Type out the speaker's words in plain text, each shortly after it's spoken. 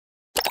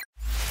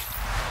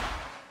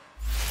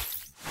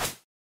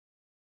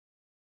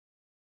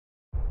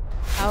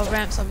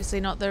Rampe's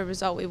obviously not the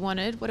result we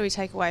wanted. What do we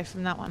take away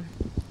from that one?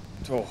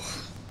 What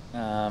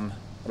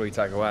do we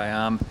take away?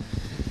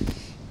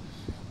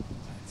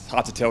 It's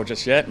hard to tell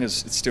just yet.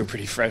 It's still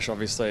pretty fresh,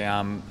 obviously.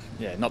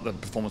 Yeah, not the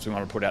performance we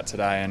want to put out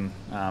today, and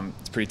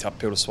it's a pretty tough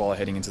pill to swallow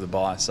heading into the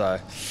bye. So,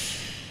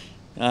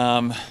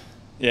 yeah,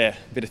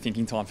 a bit of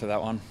thinking time for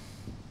that one.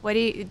 Where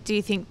do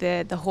you think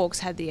the Hawks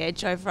had the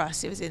edge over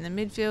us? It was in the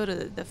midfield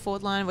or the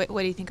forward line? Where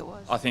do you think it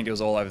was? I think it was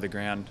all over the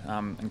ground,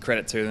 and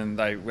credit to them,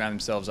 they wound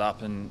themselves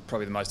up. And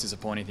probably the most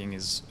disappointing thing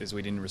is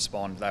we didn't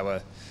respond. They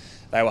were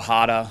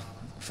harder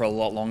for a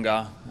lot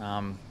longer.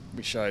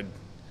 We showed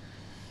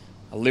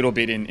a little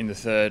bit in the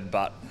third,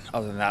 but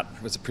other than that,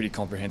 it was a pretty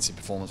comprehensive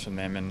performance from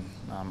them. And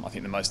I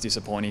think the most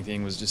disappointing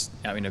thing was just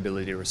our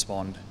inability to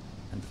respond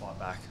and fight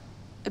back.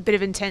 A bit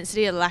of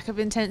intensity, a lack of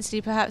intensity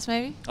perhaps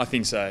maybe? I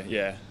think so,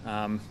 yeah.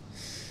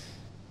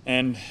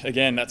 And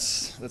again,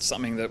 that's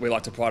something that we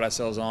like to pride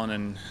ourselves on,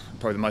 and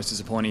probably the most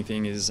disappointing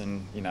thing is,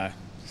 and you know,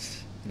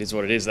 it is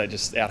what it is, they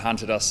just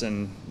out-hunted us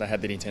and they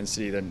had the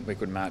intensity that we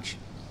could match.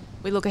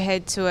 We look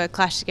ahead to a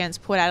clash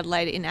against Port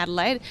Adelaide in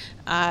Adelaide.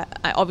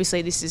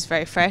 Obviously this is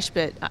very fresh,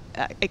 but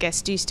I guess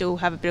do you still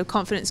have a bit of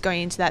confidence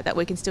going into that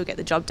we can still get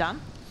the job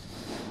done?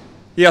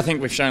 Yeah, I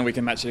think we've shown we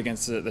can match it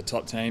against the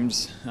top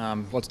teams.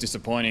 What's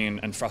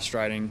disappointing and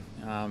frustrating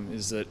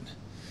is that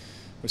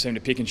we seem to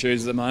pick and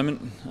choose at the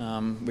moment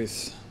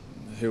with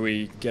who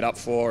we get up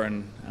for,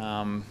 and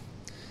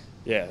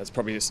yeah, that's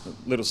probably just a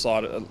little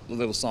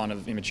sign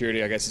of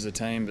immaturity, I guess, as a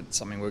team, but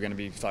something we're going to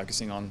be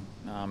focusing on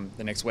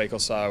the next week or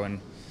so. And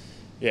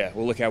yeah,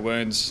 we'll lick our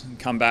wounds,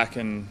 come back,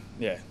 and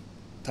yeah,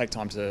 take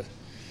time to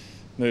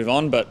move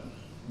on. But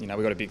you know,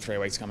 we've got a big 3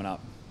 weeks coming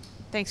up.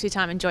 Thanks for your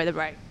time. Enjoy the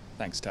break.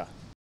 Thanks, Ta.